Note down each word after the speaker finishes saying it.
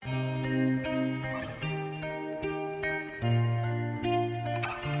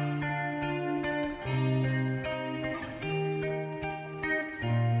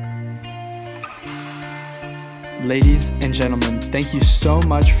Ladies and gentlemen, thank you so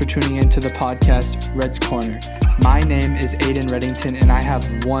much for tuning into the podcast, Red's Corner. My name is Aiden Reddington, and I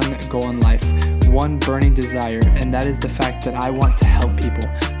have one goal in life, one burning desire, and that is the fact that I want to help people.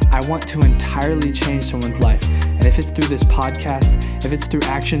 I want to entirely change someone's life. And if it's through this podcast, if it's through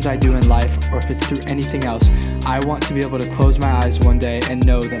actions I do in life, or if it's through anything else, I want to be able to close my eyes one day and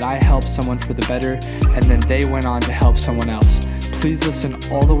know that I helped someone for the better, and then they went on to help someone else. Please listen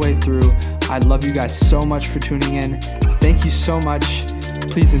all the way through. I love you guys so much for tuning in. Thank you so much.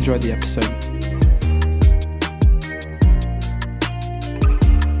 Please enjoy the episode.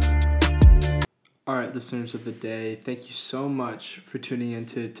 All right, listeners of the day, thank you so much for tuning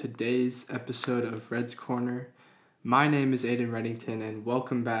into today's episode of Red's Corner. My name is Aiden Reddington, and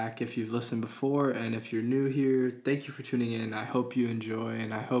welcome back if you've listened before, and if you're new here, thank you for tuning in. I hope you enjoy,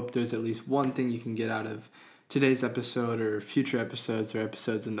 and I hope there's at least one thing you can get out of today's episode or future episodes or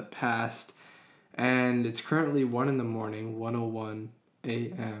episodes in the past. And it's currently 1 a.m, 1:01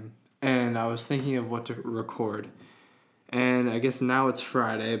 a.m., and I was thinking of what to record. And I guess now it's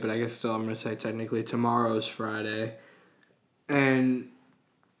Friday, but I guess still I'm going to say technically tomorrow's Friday. And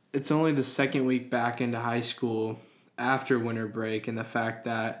it's only the second week back into high school after winter break, and the fact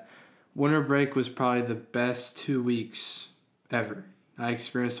that winter break was probably the best 2 weeks ever. I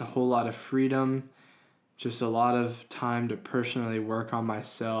experienced a whole lot of freedom, just a lot of time to personally work on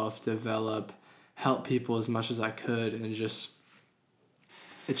myself, develop, help people as much as I could, and just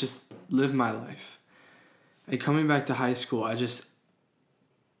live my life. And coming back to high school, it's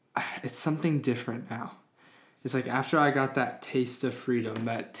something different now. It's like after I got that taste of freedom,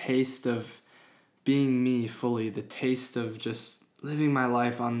 that taste of being me fully, the taste of just living my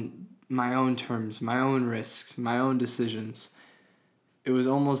life on my own terms, my own risks, my own decisions, it was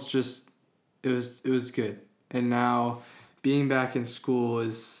almost just, it was good. And now being back in school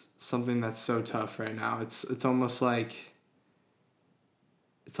is something that's so tough right now. It's almost like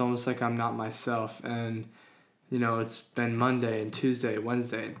I'm not myself. And it's been Monday and Tuesday,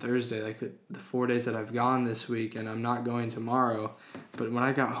 Wednesday and Thursday, like the 4 days that I've gone this week, and I'm not going tomorrow. But when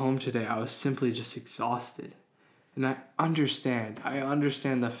I got home today, I was simply just exhausted. And I understand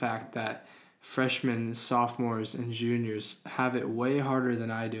the fact that freshmen, sophomores, and juniors have it way harder than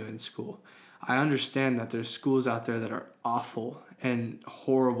I do in school. I understand that there's schools out there that are awful and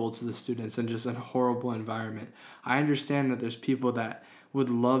horrible to the students and just a horrible environment. I understand that there's people that would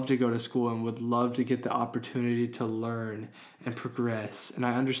love to go to school and would love to get the opportunity to learn and progress. And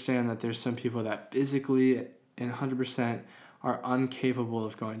I understand that there's some people that physically and 100% are incapable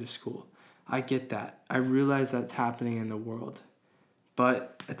of going to school. I get that. I realize that's happening in the world.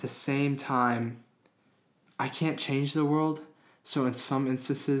 But at the same time, I can't change the world. So in some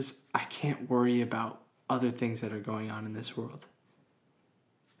instances, I can't worry about other things that are going on in this world.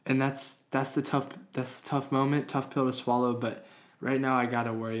 And that's the tough moment, tough pill to swallow, but right now I got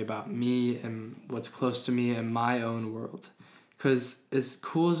to worry about me and what's close to me and my own world. Because as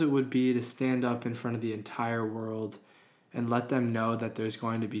cool as it would be to stand up in front of the entire world and let them know that there's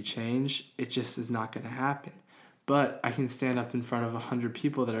going to be change, it just is not going to happen. But I can stand up in front of 100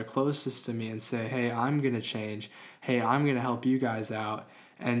 people that are closest to me and say, hey, I'm going to change. Hey, I'm going to help you guys out,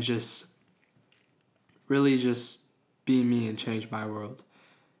 and just really just be me and change my world.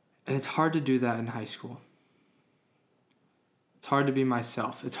 And it's hard to do that in high school. It's hard to be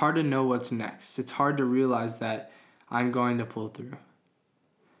myself. It's hard to know what's next. It's hard to realize that I'm going to pull through.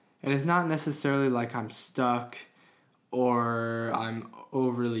 And it's not necessarily like I'm stuck or I'm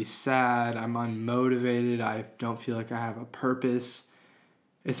overly sad, I'm unmotivated, I don't feel like I have a purpose.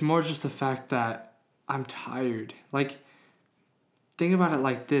 It's more just the fact that I'm tired. Like, think about it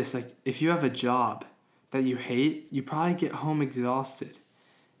like this. Like, if you have a job that you hate, you probably get home exhausted.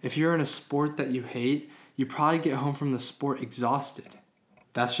 If you're in a sport that you hate, you probably get home from the sport exhausted.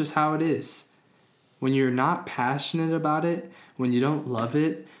 That's just how it is. When you're not passionate about it, when you don't love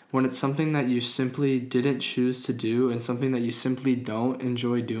it, when it's something that you simply didn't choose to do and something that you simply don't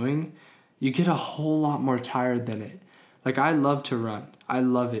enjoy doing, you get a whole lot more tired than it. Like, I love to run. I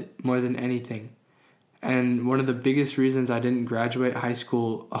love it more than anything. And one of the biggest reasons I didn't graduate high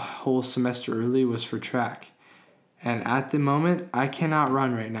school a whole semester early was for track. And at the moment, I cannot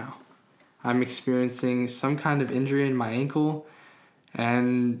run right now. I'm experiencing some kind of injury in my ankle,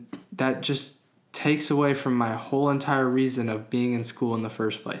 and that just takes away from my whole entire reason of being in school in the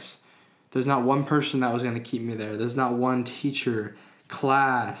first place. There's not one person that was going to keep me there. There's not one teacher,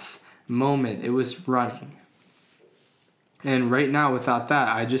 class, moment. It was running. And right now, without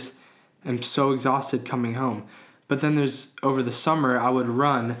that, I just am so exhausted coming home. But then over the summer, I would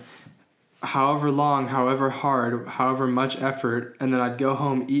run however long, however hard, however much effort, and then I'd go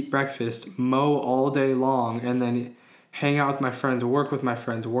home, eat breakfast, mow all day long, and then hang out with my friends, work with my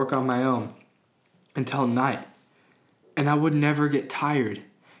friends, work on my own until night. And I would never get tired.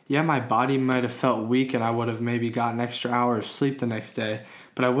 Yeah, my body might have felt weak and I would have maybe gotten extra hours of sleep the next day,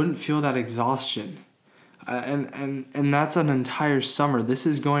 but I wouldn't feel that exhaustion. And that's an entire summer. This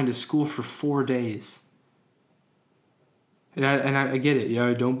is going to school for 4 days. And I get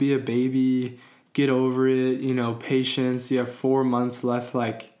it. Don't be a baby. Get over it. Patience. You have 4 months left.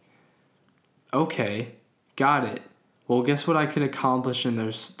 Like, okay, got it. Well, guess what I could accomplish in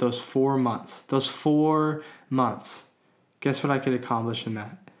those 4 months? Those 4 months. Guess what I could accomplish in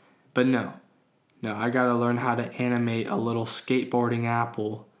that? But no, I got to learn how to animate a little skateboarding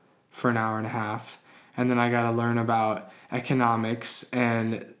apple for an hour and a half. And then I got to learn about economics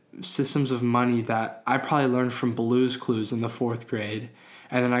and systems of money that I probably learned from Blue's Clues in the 4th grade.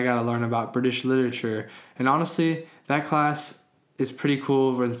 And then I got to learn about British literature. And honestly, that class is pretty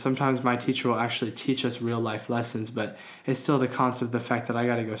cool when sometimes my teacher will actually teach us real life lessons, but it's still the concept, the fact that I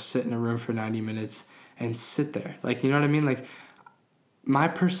got to go sit in a room for 90 minutes and sit there. Like, you know what I mean? Like, my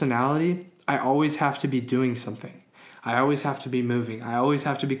personality, I always have to be doing something. I always have to be moving. I always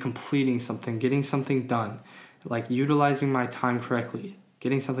have to be completing something, getting something done, like utilizing my time correctly,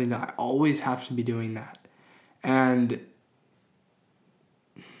 getting something done. I always have to be doing that. And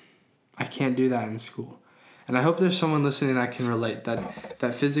I can't do that in school. And I hope there's someone listening that can relate,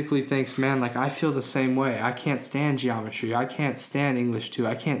 that physically thinks, man, like I feel the same way. I can't stand geometry. I can't stand English 2.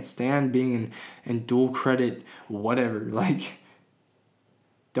 I can't stand being in dual credit, whatever. Like,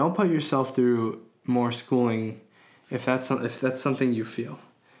 don't put yourself through more schooling if that's something you feel.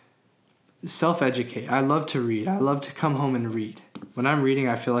 Self-educate. I love to read. I love to come home and read. When I'm reading,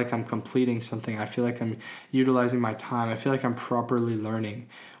 I feel like I'm completing something. I feel like I'm utilizing my time. I feel like I'm properly learning.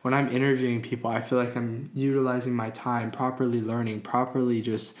 When I'm interviewing people, I feel like I'm utilizing my time, properly learning, properly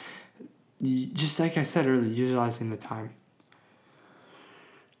just like I said earlier, utilizing the time.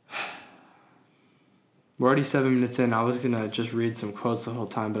 We're already 7 minutes in. I was going to just read some quotes the whole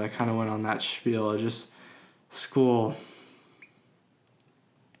time, but I kind of went on that spiel. Just school.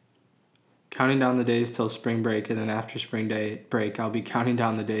 Counting down the days till spring break, and then after spring break, I'll be counting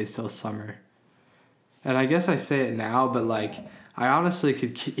down the days till summer. And I guess I say it now, but like, I honestly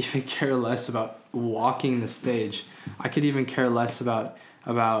could even care less about walking the stage. I could even care less about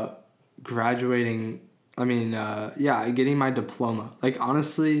graduating. Getting my diploma. Like,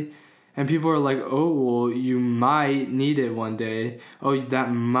 honestly, and people are like, oh, well, you might need it one day. Oh, that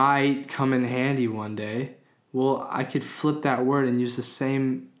might come in handy one day. Well, I could flip that word and use the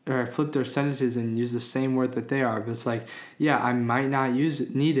same, or flip their sentences and use the same word that they are. But it's like, yeah, I might not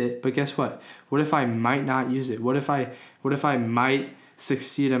need it, but guess what? What if I might not use it? What if I might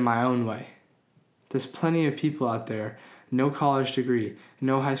succeed in my own way? There's plenty of people out there, no college degree,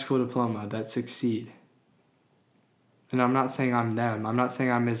 no high school diploma, that succeed. And I'm not saying I'm them. I'm not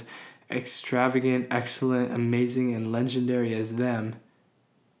saying I'm as extravagant, excellent, amazing, and legendary as them,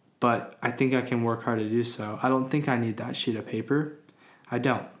 but I think I can work hard to do so. I don't think I need that sheet of paper. I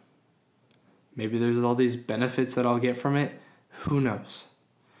don't. Maybe there's all these benefits that I'll get from it. Who knows?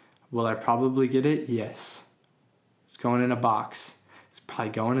 Will I probably get it? Yes. It's going in a box. It's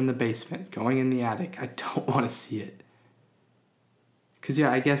probably going in the basement, going in the attic. I don't want to see it. Because,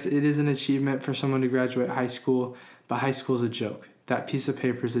 yeah, I guess it is an achievement for someone to graduate high school, but high school is a joke. That piece of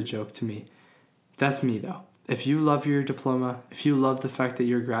paper is a joke to me. That's me, though. If you love your diploma, if you love the fact that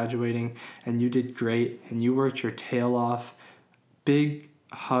you're graduating and you did great and you worked your tail off, big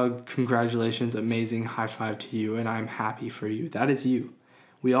hug, congratulations, amazing, high five to you, and I'm happy for you. That is you.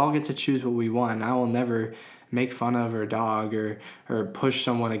 We all get to choose what we want, and I will never make fun of or dog or push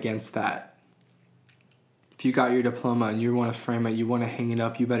someone against that. If you got your diploma and you want to frame it, you want to hang it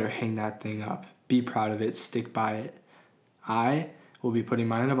up, you better hang that thing up. Be proud of it, stick by it. I will be putting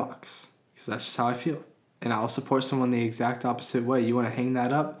mine in a box because that's just how I feel. And I'll support someone the exact opposite way. You want to hang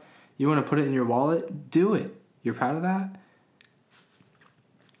that up? You want to put it in your wallet? Do it. You're proud of that?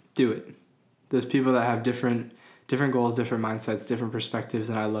 Do it. There's people that have different goals, different mindsets, different perspectives,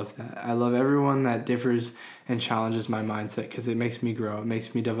 and I love that. I love everyone that differs and challenges my mindset because it makes me grow. It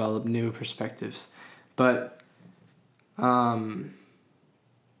makes me develop new perspectives. But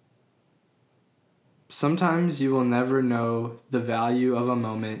sometimes you will never know the value of a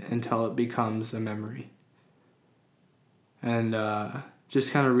moment until it becomes a memory. And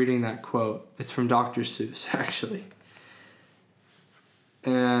just kind of reading that quote, it's from Dr. Seuss, actually.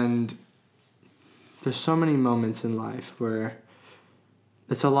 And there's so many moments in life where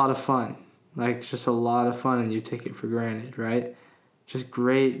it's a lot of fun. Like, just a lot of fun, and you take it for granted, right? just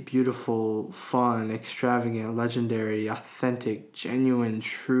great, beautiful, fun, extravagant, legendary, authentic, genuine,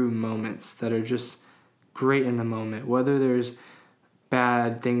 true moments that are just great in the moment. Whether there's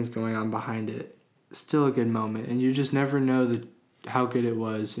bad things going on behind it, still a good moment. And you just never know how good it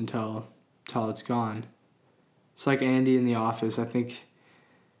was until it's gone. It's like Andy in The Office. I think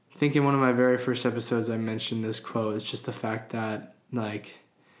in one of my very first episodes I mentioned this quote. It's just the fact that, like,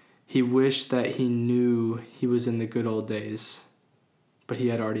 he wished that he knew he was in the good old days, but he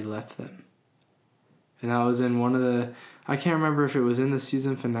had already left them. And that was in one of the, I can't remember if it was in the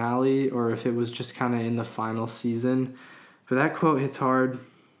season finale or if it was just kind of in the final season, but that quote hits hard.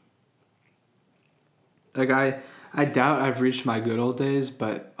 Like, I doubt I've reached my good old days,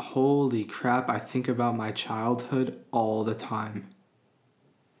 but holy crap, I think about my childhood all the time.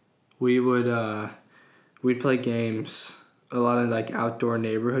 We'd play games, a lot of like outdoor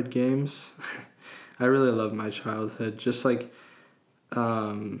neighborhood games. I really love my childhood. Just like,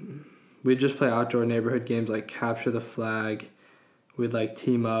 we'd just play outdoor neighborhood games like Capture the Flag. We'd like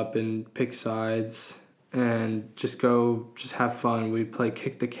team up and pick sides and just have fun. We'd play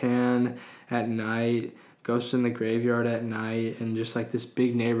Kick the Can at night, Ghost in the Graveyard at night, and just like this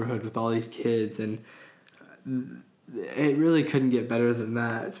big neighborhood with all these kids. And it really couldn't get better than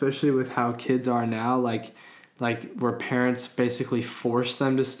that, especially with how kids are now, like where parents basically force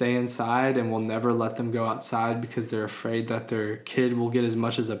them to stay inside and will never let them go outside because they're afraid that their kid will get as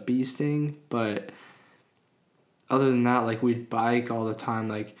much as a bee sting. But other than that, like, we'd bike all the time.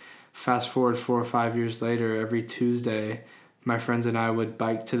 Like, fast forward 4 or 5 years later, every Tuesday, my friends and I would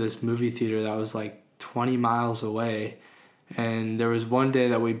bike to this movie theater that was like 20 miles away. And there was one day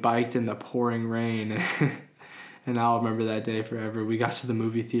that we biked in the pouring rain. And I'll remember that day forever. We got to the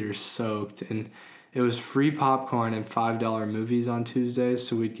movie theater soaked, and it was free popcorn and $5 movies on Tuesdays.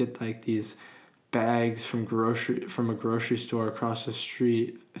 So we'd get like these bags from a grocery store across the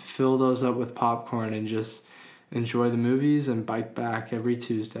street, fill those up with popcorn, and just enjoy the movies and bike back every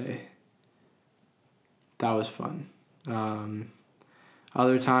Tuesday. That was fun.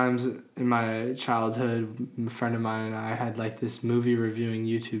 Other times in my childhood, a friend of mine and I had like this movie reviewing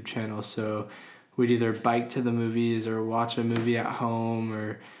YouTube channel. So we'd either bike to the movies or watch a movie at home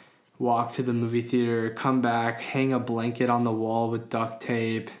or walk to the movie theater, come back, hang a blanket on the wall with duct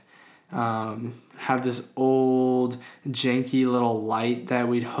tape, have this old janky little light that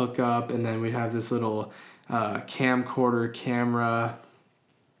we'd hook up, and then we'd have this little camcorder camera,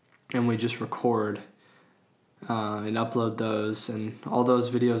 and we just record and upload those. And all those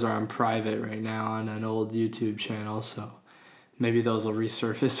videos are on private right now on an old YouTube channel, so maybe those will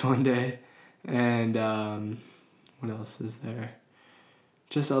resurface one day. And what else is there?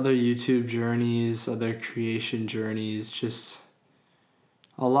 Just other YouTube journeys, other creation journeys, just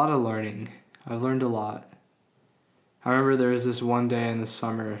a lot of learning. I've learned a lot. I remember there was this one day in the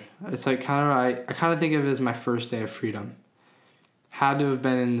summer. It's like I kind of think of it as my first day of freedom. Had to have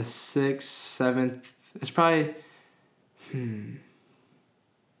been in the 6th, 7th. It's probably,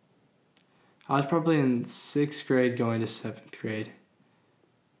 I was probably in 6th grade going to 7th grade.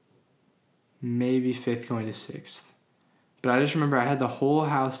 Maybe 5th going to 6th. But I just remember I had the whole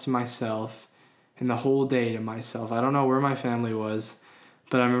house to myself and the whole day to myself. I don't know where my family was,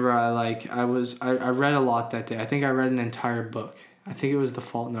 but I remember I read a lot that day. I think I read an entire book. I think it was The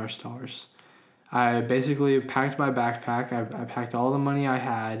Fault in Our Stars. I basically packed my backpack. I packed all the money I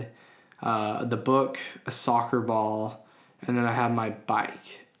had, the book, a soccer ball, and then I had my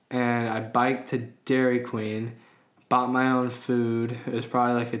bike. And I biked to Dairy Queen, bought my own food. It was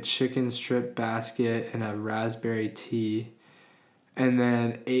probably like a chicken strip basket and a raspberry tea. And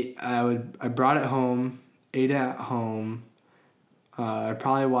then I brought it home, ate at home. I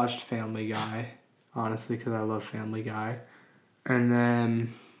probably watched Family Guy, honestly, because I love Family Guy. And then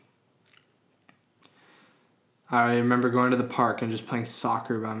I remember going to the park and just playing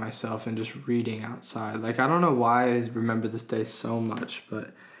soccer by myself and just reading outside. Like, I don't know why I remember this day so much,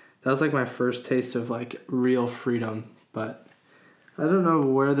 but that was like my first taste of like real freedom. But I don't know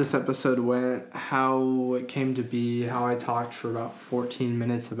where this episode went, how it came to be, how I talked for about 14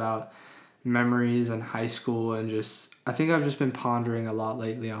 minutes about memories and high school, and just, I think I've just been pondering a lot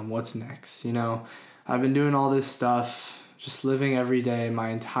lately on what's next. You know, I've been doing all this stuff, just living every day, my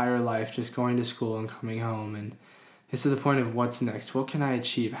entire life, just going to school and coming home, and it's to the point of what's next. What can I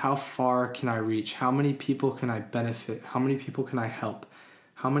achieve? How far can I reach? How many people can I benefit? How many people can I help?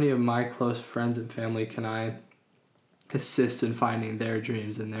 How many of my close friends and family can I assist in finding their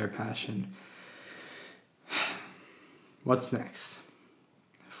dreams and their passion? What's next?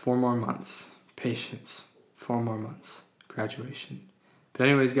 4 more months. Patience. 4 more months. Graduation. But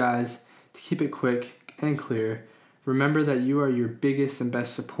anyways, guys, to keep it quick and clear, remember that you are your biggest and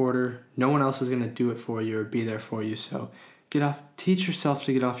best supporter. No one else is going to do it for you or be there for you. So teach yourself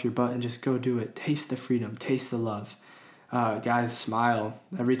to get off your butt and just go do it. Taste the freedom, taste the love. Guys, smile.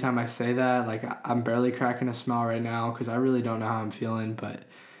 Every time I say that, like, I'm barely cracking a smile right now because I really don't know how I'm feeling, but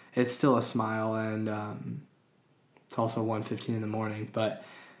it's still a smile, and it's also 1:15 in the morning. But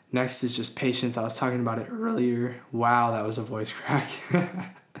next is just patience. I was talking about it earlier. Wow, that was a voice crack.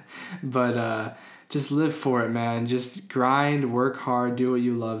 But just live for it, man. Just grind, work hard, do what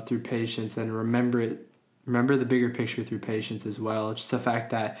you love through patience, and remember the bigger picture through patience as well. Just the fact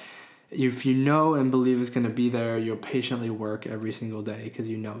that if you know and believe it's going to be there, you'll patiently work every single day because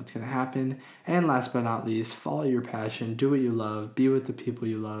you know it's going to happen. And last but not least, follow your passion, do what you love, be with the people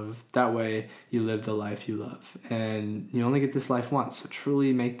you love. That way you live the life you love. And you only get this life once, so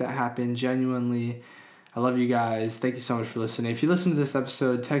truly make that happen genuinely. I love you guys. Thank you so much for listening. If you listen to this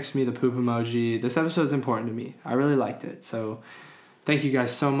episode, text me the poop emoji. This episode is important to me. I really liked it. So thank you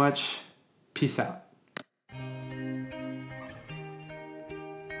guys so much. Peace out.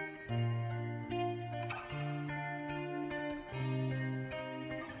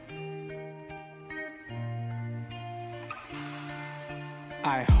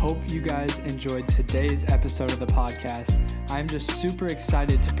 I hope you guys enjoyed today's episode of the podcast. I'm just super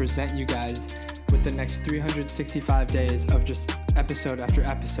excited to present you guys with the next 365 days of just episode after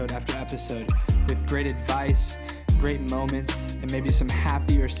episode after episode with great advice, great moments, and maybe some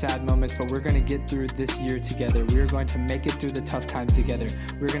happy or sad moments, but we're going to get through this year together. We're going to make it through the tough times together.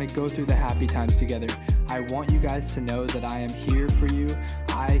 We're going to go through the happy times together. I want you guys to know that I am here for you.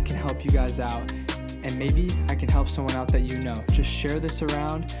 I can help you guys out. And maybe I can help someone out that you know. Just share this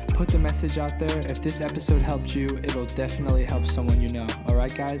around, put the message out there. If this episode helped you, it'll definitely help someone you know. All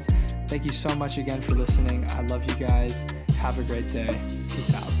right, guys? Thank you so much again for listening. I love you guys. Have a great day.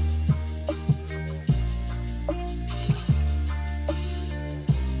 Peace out.